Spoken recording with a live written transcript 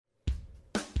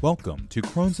Welcome to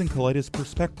Crohn's and Colitis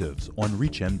Perspectives on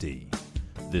ReachMD.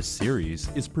 This series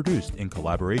is produced in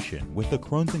collaboration with the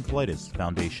Crohn's and Colitis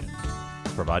Foundation,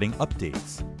 providing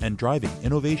updates and driving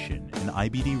innovation in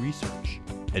IBD research,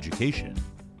 education,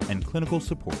 and clinical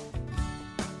support.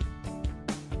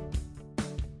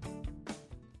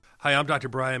 Hi, I'm Dr.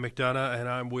 Brian McDonough, and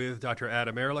I'm with Dr.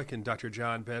 Adam Ehrlich and Dr.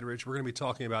 John Betteridge. We're going to be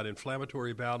talking about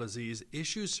inflammatory bowel disease,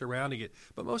 issues surrounding it,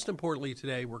 but most importantly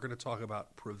today, we're going to talk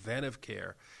about preventive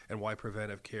care and why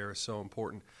preventive care is so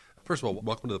important. First of all,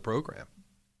 welcome to the program.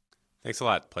 Thanks a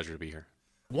lot. Pleasure to be here.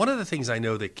 One of the things I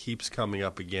know that keeps coming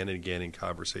up again and again in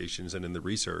conversations and in the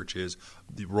research is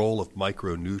the role of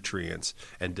micronutrients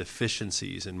and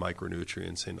deficiencies in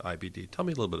micronutrients in IBD. Tell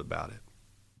me a little bit about it.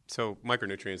 So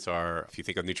micronutrients are, if you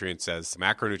think of nutrients as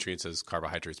macronutrients as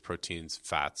carbohydrates, proteins,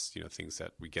 fats, things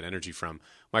that we get energy from.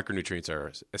 Micronutrients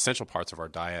are essential parts of our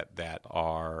diet that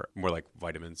are more like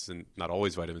vitamins, and not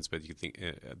always vitamins, but you can think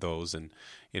those. And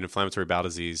in inflammatory bowel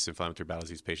disease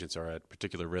patients are at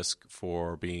particular risk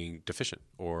for being deficient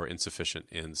or insufficient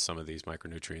in some of these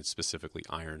micronutrients, specifically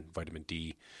iron, vitamin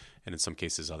D, and in some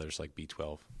cases others like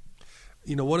B12.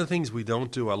 One of the things we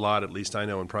don't do a lot, at least I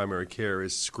know in primary care,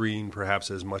 is screen perhaps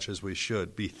as much as we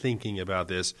should. Be thinking about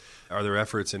this. Are there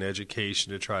efforts in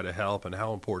education to try to help, and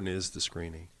how important is the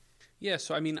screening? Yeah,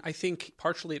 so I think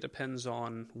partially it depends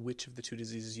on which of the two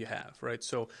diseases you have, right?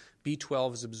 So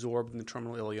B12 is absorbed in the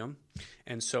terminal ileum,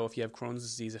 and so if you have Crohn's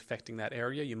disease affecting that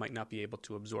area, you might not be able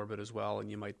to absorb it as well, and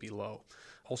you might be low.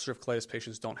 Ulcerative colitis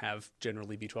patients don't have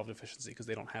generally B12 deficiency because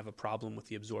they don't have a problem with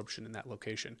the absorption in that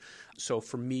location. So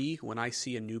for me, when I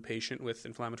see a new patient with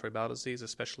inflammatory bowel disease,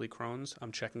 especially Crohn's,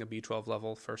 I'm checking a B12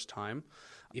 level first time.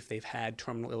 If they've had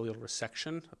terminal ileal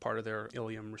resection, a part of their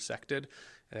ileum resected,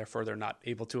 therefore they're not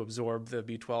able to absorb the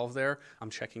B12 there, I'm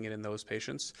checking it in those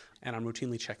patients. And I'm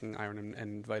routinely checking iron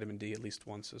and vitamin D at least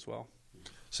once as well.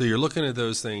 So you're looking at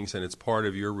those things and it's part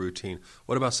of your routine.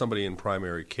 What about somebody in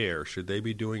primary care? Should they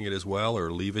be doing it as well, or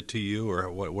leave it to you,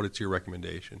 or what is your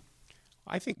recommendation?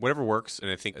 I think whatever works, and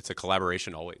I think it's a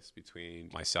collaboration always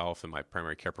between myself and my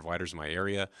primary care providers in my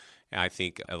area. And I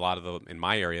think a lot of them in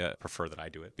my area prefer that I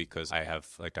do it because I have,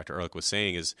 like Dr. Ehrlich was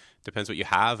saying, depends what you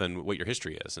have and what your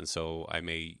history is. And so I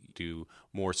may do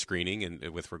more screening and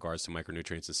with regards to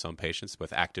micronutrients in some patients.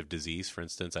 With active disease, for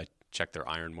instance, I check their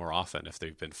iron more often if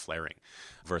they've been flaring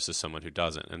versus someone who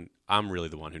doesn't. And I'm really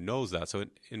the one who knows that. So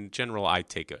in general, I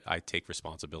take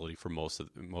responsibility for most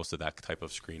of that type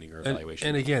of screening or evaluation.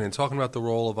 And again, in talking about the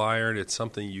role of iron, it's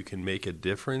something you can make a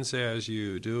difference as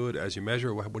you do it, as you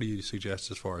measure. What do you suggest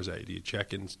as far as that? Do you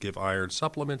check and give iron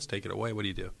supplements, take it away? What do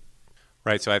you do?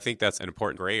 Right, so I think that's an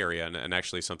important gray area and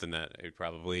actually something that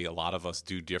probably a lot of us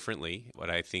do differently. But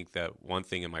I think that one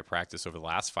thing in my practice over the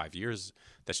last 5 years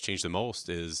that's changed the most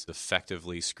is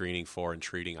effectively screening for and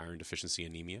treating iron deficiency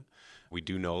anemia. We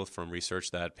do know from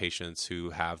research that patients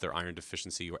who have their iron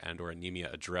deficiency or anemia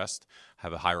addressed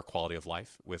have a higher quality of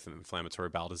life with inflammatory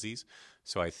bowel disease.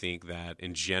 So I think that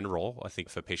in general,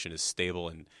 if a patient is stable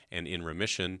and in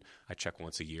remission, I check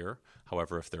once a year.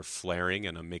 However, if they're flaring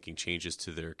and I'm making changes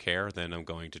to their care, then I'm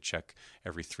going to check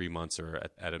every 3 months or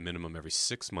at a minimum every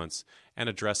 6 months and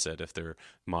address it. If they're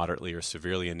moderately or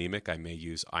severely anemic, I may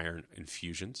use iron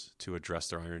infusions to address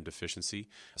their iron deficiency.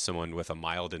 Someone with a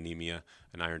mild anemia,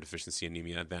 an iron deficiency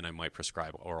anemia, then I might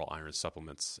prescribe oral iron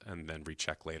supplements and then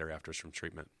recheck later after some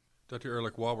treatment. Dr.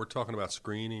 Ehrlich, while we're talking about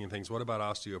screening and things, what about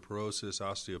osteoporosis,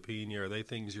 osteopenia? Are they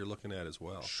things you're looking at as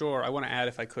well? Sure. I want to add,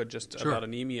 if I could, just about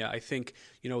anemia. I think,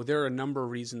 there are a number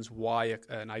of reasons why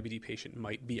an IBD patient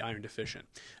might be iron deficient.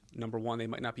 Number one, they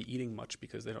might not be eating much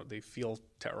because they feel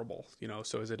terrible.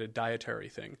 So is it a dietary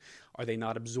thing? Are they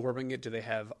not absorbing it? Do they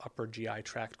have upper GI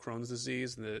tract Crohn's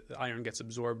disease? And the iron gets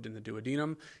absorbed in the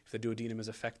duodenum. If the duodenum is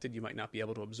affected, you might not be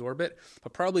able to absorb it.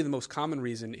 But probably the most common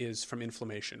reason is from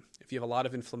inflammation. If you have a lot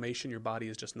of inflammation, your body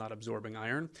is just not absorbing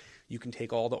iron. You can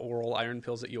take all the oral iron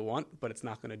pills that you want, but it's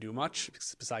not going to do much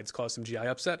besides cause some GI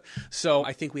upset. So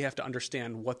I think we have to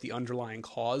understand what the underlying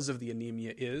cause of the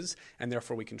anemia is, and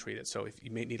therefore we can treat it. So if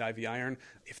you may need IV iron,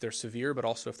 if they're severe, but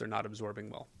also if they're not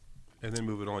absorbing well. And then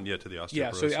moving on to the osteoporosis. Yeah,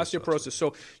 so the osteoporosis.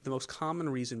 So the most common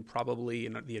reason probably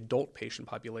in the adult patient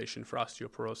population for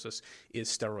osteoporosis is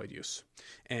steroid use.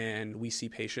 And we see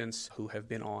patients who have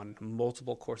been on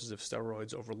multiple courses of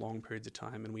steroids over long periods of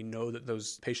time, and we know that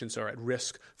those patients are at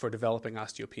risk for developing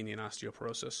osteopenia and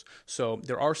osteoporosis. So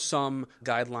there are some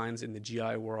guidelines in the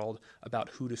GI world about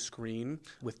who to screen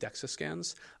with DEXA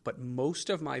scans, but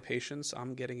most of my patients,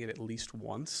 I'm getting it at least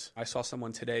once. I saw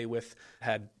someone today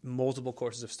had multiple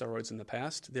courses of steroids in the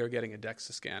past, they're getting a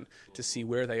DEXA scan to see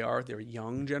where they are. They're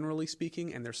young, generally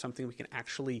speaking, and there's something we can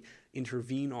actually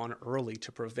intervene on early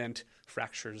to prevent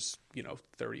fractures,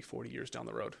 30, 40 years down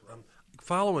the road.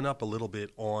 Following up a little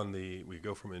bit on we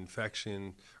go from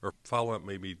infection, or follow up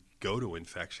maybe go to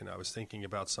infection, I was thinking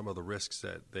about some of the risks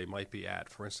that they might be at.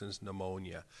 For instance,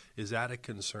 pneumonia. Is that a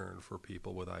concern for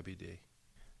people with IBD?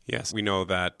 Yes, we know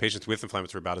that patients with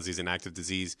inflammatory bowel disease and active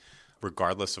disease,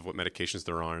 regardless of what medications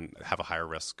they're on, have a higher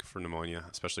risk for pneumonia,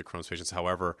 especially Crohn's patients.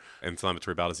 However,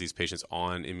 inflammatory bowel disease patients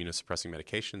on immunosuppressing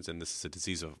medications, and this is a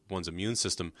disease of one's immune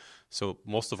system. So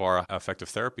most of our effective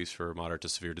therapies for moderate to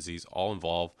severe disease all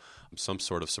involve some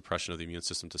sort of suppression of the immune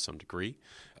system to some degree.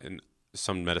 And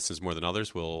some medicines more than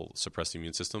others will suppress the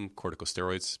immune system.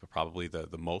 Corticosteroids are probably the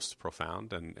most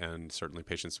profound, and certainly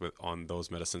patients on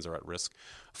those medicines are at risk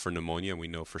for pneumonia. We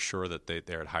know for sure that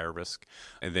they're at higher risk.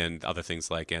 And then other things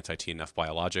like anti-TNF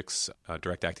biologics,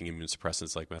 direct-acting immune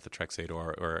suppressants like methotrexate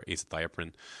or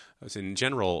azathioprine. So in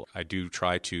general, I do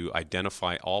try to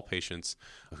identify all patients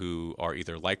who are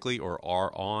either likely or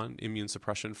are on immune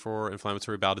suppression for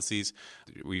inflammatory bowel disease.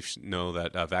 We know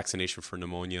that vaccination for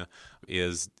pneumonia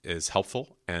is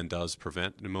helpful and does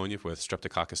prevent pneumonia with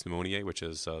Streptococcus pneumoniae, which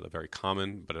is a very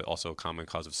common, but also a common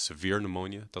cause of severe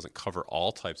pneumonia. It doesn't cover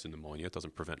all types of pneumonia. It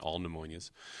doesn't prevent all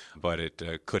pneumonias, but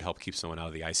it could help keep someone out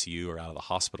of the ICU or out of the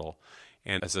hospital.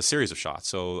 And it's a series of shots.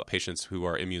 So patients who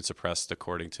are immune suppressed,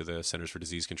 according to the Centers for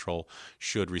Disease Control,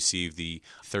 should receive the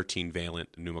 13-valent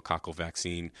pneumococcal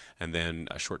vaccine, and then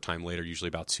a short time later, usually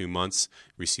about 2 months,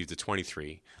 receive the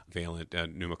 23-valent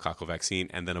pneumococcal vaccine,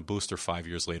 and then a booster 5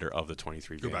 years later of the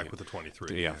 23-valent. Go back with the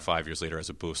 23. Yeah, 5 years later as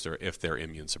a booster if they're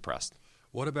immune suppressed.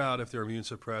 What about if they're immune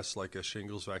suppressed, like a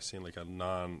shingles vaccine, like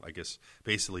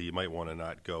basically you might want to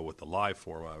not go with the live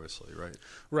form, obviously, right?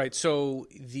 Right. So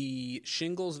the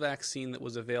shingles vaccine that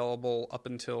was available up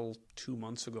until 2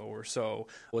 months ago or so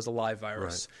was a live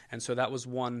virus. Right. And so that was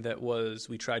one that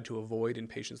we tried to avoid in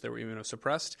patients that were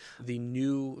immunosuppressed. The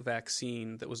new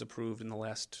vaccine that was approved in the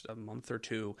last month or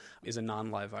two is a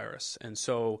non-live virus. And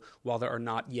so while there are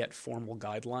not yet formal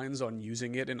guidelines on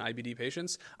using it in IBD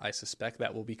patients, I suspect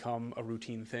that will become a routine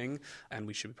thing, and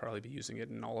we should probably be using it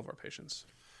in all of our patients.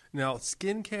 Now,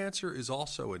 skin cancer is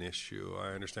also an issue,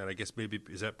 I understand. I guess maybe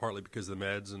is that partly because of the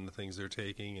meds and the things they're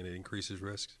taking and it increases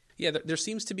risks? Yeah, there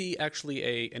seems to be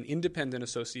actually an independent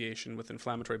association with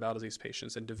inflammatory bowel disease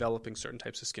patients and developing certain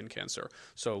types of skin cancer.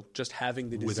 So just having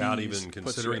the disease without even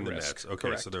considering the risk. meds. Okay,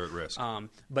 correct. So they're at risk.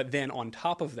 But then on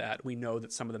top of that, we know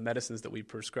that some of the medicines that we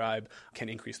prescribe can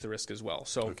increase the risk as well.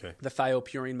 So the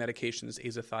thiopurine medications,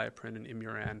 azathioprine and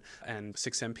Imuran and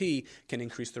 6-MP, can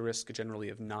increase the risk generally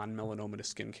of non-melanomatous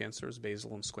skin cancers,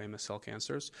 basal and squamous cell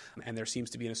cancers. And there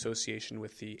seems to be an association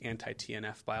with the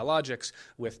anti-TNF biologics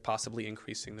with possibly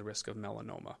increasing the risk of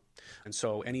melanoma. And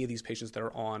so any of these patients that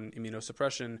are on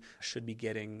immunosuppression should be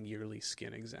getting yearly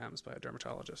skin exams by a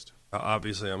dermatologist.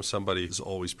 Obviously, I'm somebody who's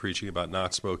always preaching about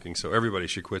not smoking, so everybody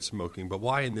should quit smoking. But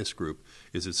why in this group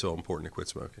is it so important to quit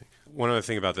smoking? One other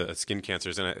thing about the skin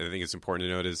cancers, and I think it's important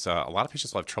to note, is a lot of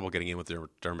patients will have trouble getting in with their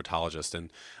dermatologist.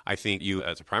 And I think you,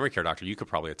 as a primary care doctor, you could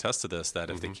probably attest to this,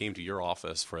 that if they came to your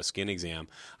office for a skin exam,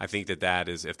 I think that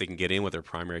is if they can get in with their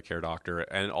primary care doctor.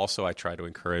 And also I try to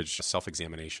encourage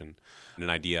self-examination and an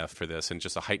idea for this, and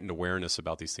just a heightened awareness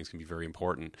about these things can be very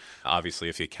important. Obviously,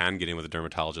 if you can get in with a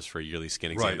dermatologist for a yearly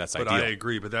skin exam, that's ideal. But I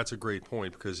agree, but that's a great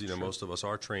point because, most of us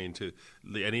are trained to,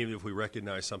 and even if we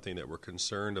recognize something that we're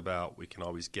concerned about, we can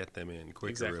always get them in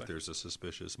quicker if there's a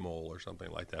suspicious mole or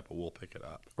something like that, but we'll pick it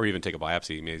up. Or even take a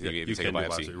biopsy. Maybe you take a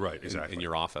biopsy right, exactly. in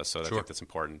your office, so I think that's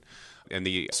important. And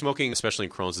the smoking, especially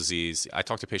in Crohn's disease, I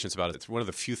talk to patients about it. It's one of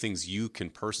the few things you can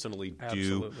personally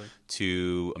do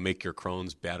to make your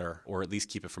Crohn's better, or at least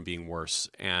keep it from being worse.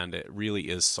 And it really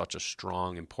is such a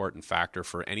strong, important factor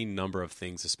for any number of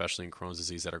things, especially in Crohn's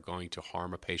disease, that are going to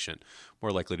harm a patient.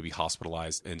 More likely to be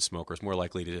hospitalized in smokers, more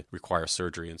likely to require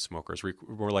surgery in smokers,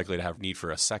 more likely to have need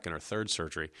for a second or third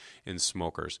surgery in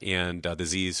smokers. And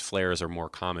disease flares are more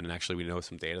common. And actually, we know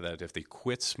some data that if they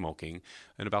quit smoking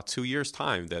in about 2 years'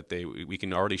 time, that we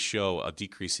can already show a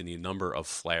decrease in the number of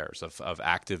flares of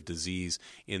active disease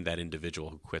in that individual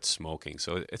who quits smoking.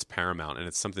 So it's paramount, and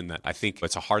it's something that I think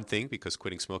it's a hard thing because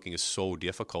quitting smoking is so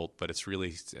difficult, but it's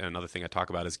really another thing I talk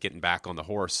about is getting back on the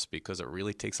horse, because it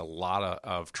really takes a lot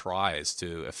of tries habits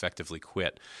to effectively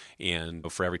quit.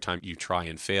 And for every time you try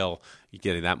and fail, you're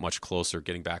getting that much closer,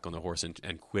 getting back on the horse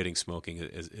and quitting smoking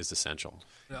is essential.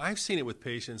 Now, I've seen it with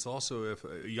patients also, if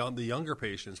the younger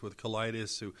patients with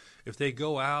colitis who, if they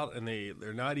go out and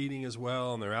they're not eating as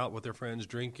well and they're out with their friends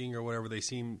drinking or whatever, they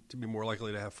seem to be more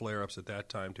likely to have flare-ups at that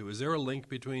time too. Is there a link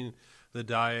between the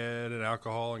diet and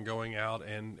alcohol and going out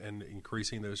and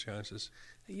increasing those chances?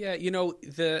 Yeah,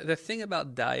 the thing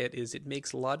about diet is it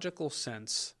makes logical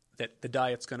sense that the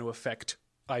diet's going to affect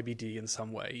IBD in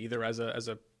some way, either as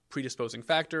a predisposing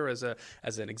factor, as an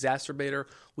exacerbator.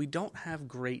 We don't have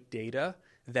great data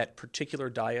that particular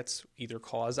diets either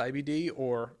cause IBD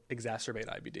or exacerbate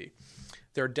IBD.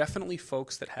 There are definitely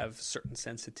folks that have certain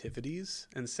sensitivities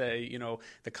and say,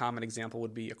 the common example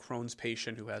would be a Crohn's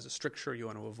patient who has a stricture. You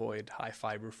want to avoid high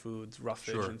fiber foods,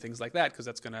 roughage, and things like that because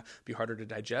that's going to be harder to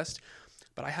digest.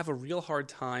 But I have a real hard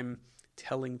time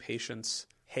telling patients,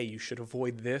 hey, you should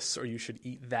avoid this or you should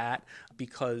eat that,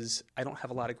 because I don't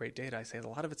have a lot of great data. I say a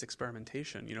lot of it's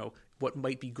experimentation. What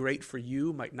might be great for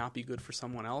you might not be good for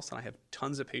someone else. And I have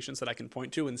tons of patients that I can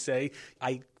point to and say,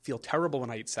 I feel terrible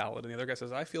when I eat salad. And the other guy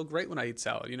says, I feel great when I eat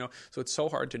salad. So it's so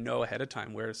hard to know ahead of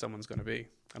time where someone's going to be.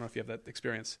 I don't know if you have that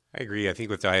experience. I agree. I think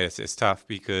with diet, it's tough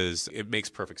because it makes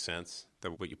perfect sense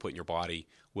that what you put in your body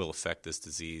will affect this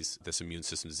disease, this immune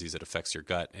system disease that affects your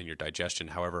gut and your digestion.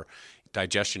 However,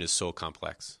 digestion is so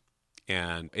complex.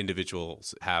 And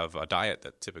individuals have a diet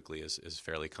that typically is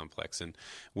fairly complex. And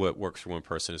what works for one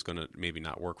person is going to maybe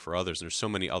not work for others. And there's so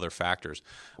many other factors.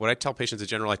 What I tell patients in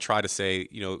general, I try to say,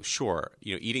 sure,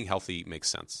 eating healthy makes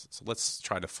sense. So let's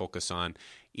try to focus on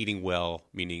eating well,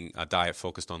 meaning a diet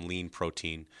focused on lean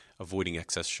protein, avoiding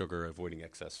excess sugar, avoiding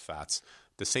excess fats.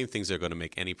 The same things that are going to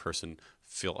make any person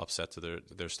feel upset to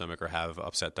their stomach or have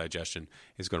upset digestion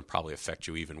is going to probably affect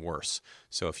you even worse.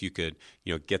 So if you could,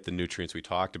 get the nutrients we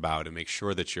talked about and make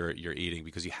sure that you're eating,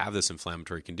 because you have this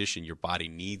inflammatory condition, your body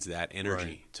needs that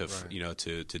energy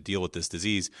to deal with this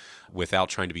disease without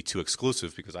trying to be too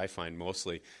exclusive, because I find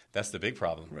mostly that's the big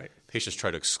problem. Right. Patients try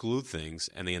to exclude things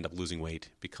and they end up losing weight,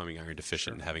 becoming iron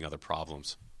deficient, and having other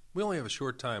problems. We only have a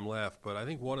short time left, but I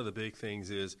think one of the big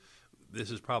things is, this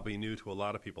is probably new to a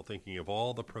lot of people, thinking of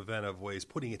all the preventive ways,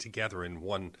 putting it together in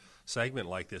one segment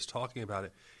like this, talking about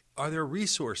it. Are there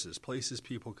resources, places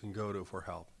people can go to for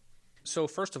help? So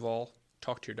first of all,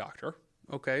 talk to your doctor.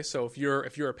 Okay, so if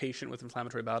you're a patient with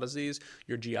inflammatory bowel disease,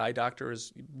 your GI doctor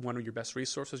is one of your best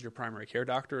resources. Your primary care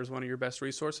doctor is one of your best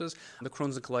resources. The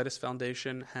Crohn's and Colitis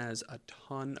Foundation has a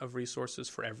ton of resources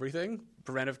for everything,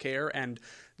 preventive care, and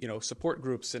support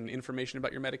groups and information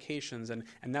about your medications,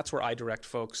 and that's where I direct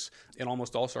folks in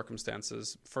almost all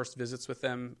circumstances. First visits with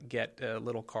them, get a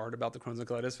little card about the Crohn's and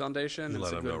Colitis Foundation.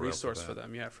 It's a good resource for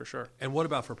them, yeah, for sure. And what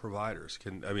about for providers?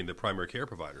 The primary care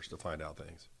providers to find out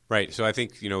things? Right. So I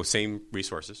think, same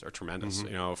resources are tremendous,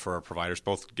 for our providers,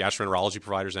 both gastroenterology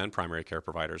providers and primary care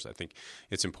providers. I think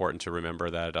it's important to remember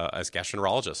that as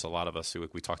gastroenterologists, a lot of us who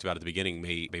we talked about at the beginning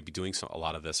may be doing a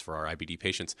lot of this for our IBD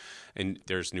patients. And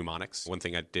there's mnemonics. One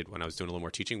thing I did when I was doing a little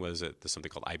more teaching was there's something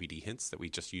called IBD hints that we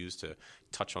just use to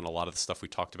touch on a lot of the stuff we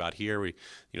talked about here.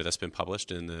 That's been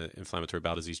published in the Inflammatory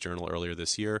Bowel Disease Journal earlier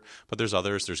this year. But there's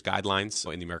others. There's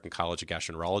guidelines in the American College of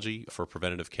Gastroenterology for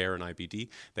preventative care and IBD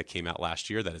that came out last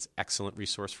year. That is excellent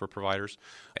resource for providers,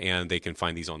 and they can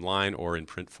find these online or in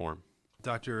print form.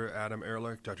 Dr. Adam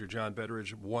Ehrlich, Dr. John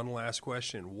Betteridge, one last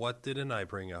question. What didn't I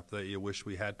bring up that you wish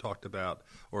we had talked about,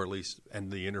 or at least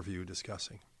end the interview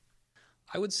discussing?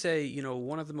 I would say,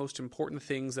 one of the most important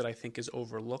things that I think is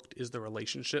overlooked is the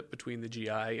relationship between the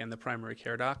GI and the primary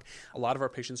care doc. A lot of our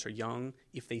patients are young.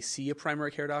 If they see a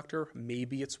primary care doctor,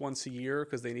 maybe it's once a year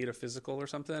because they need a physical or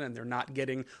something, and they're not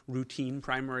getting routine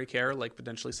primary care like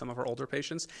potentially some of our older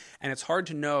patients. And it's hard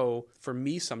to know, for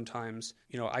me sometimes,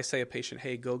 I say a patient,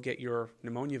 hey, go get your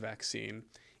pneumonia vaccine,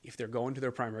 if they're going to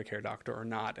their primary care doctor or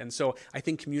not. And so I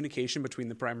think communication between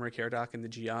the primary care doc and the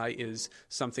GI is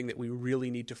something that we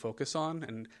really need to focus on.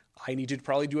 And I need to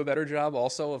probably do a better job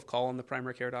also of calling the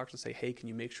primary care doctor and say, hey, can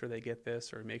you make sure they get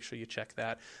this, or make sure you check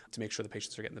that to make sure the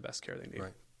patients are getting the best care they need.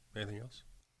 Right. Anything else?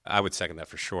 I would second that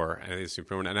for sure. I think it's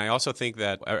important. And I also think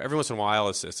that every once in a while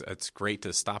it's great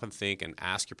to stop and think and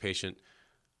ask your patient,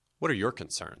 what are your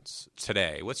concerns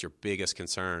today? What's your biggest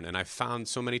concern? And I've found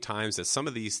so many times that some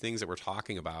of these things that we're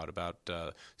talking about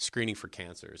screening for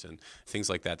cancers and things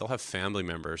like that, they'll have family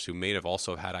members who may have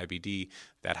also had IBD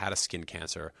that had a skin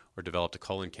cancer or developed a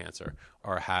colon cancer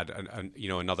or had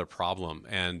another problem,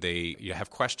 and they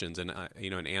have questions and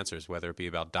and answers, whether it be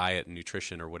about diet and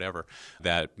nutrition or whatever,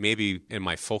 that maybe in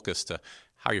my focus to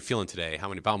how you're feeling today, how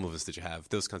many bowel movements did you have,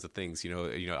 those kinds of things, how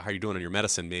you're doing on your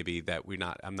medicine maybe that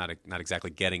I'm not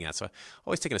exactly getting at. So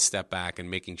always taking a step back and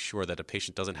making sure that a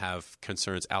patient doesn't have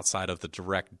concerns outside of the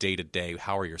direct day-to-day,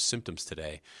 how are your symptoms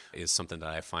today, is something that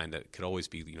I find that could always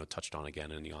be touched on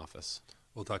again in the office.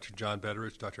 Well, Dr. John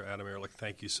Betteridge, Dr. Adam Ehrlich,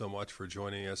 thank you so much for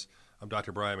joining us. I'm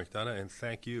Dr. Brian McDonough, and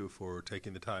thank you for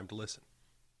taking the time to listen.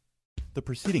 The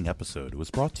preceding episode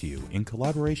was brought to you in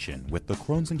collaboration with the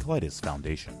Crohn's and Colitis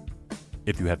Foundation.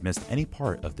 If you have missed any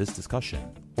part of this discussion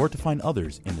or to find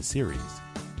others in the series,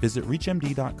 visit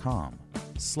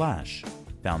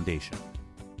reachmd.com/foundation.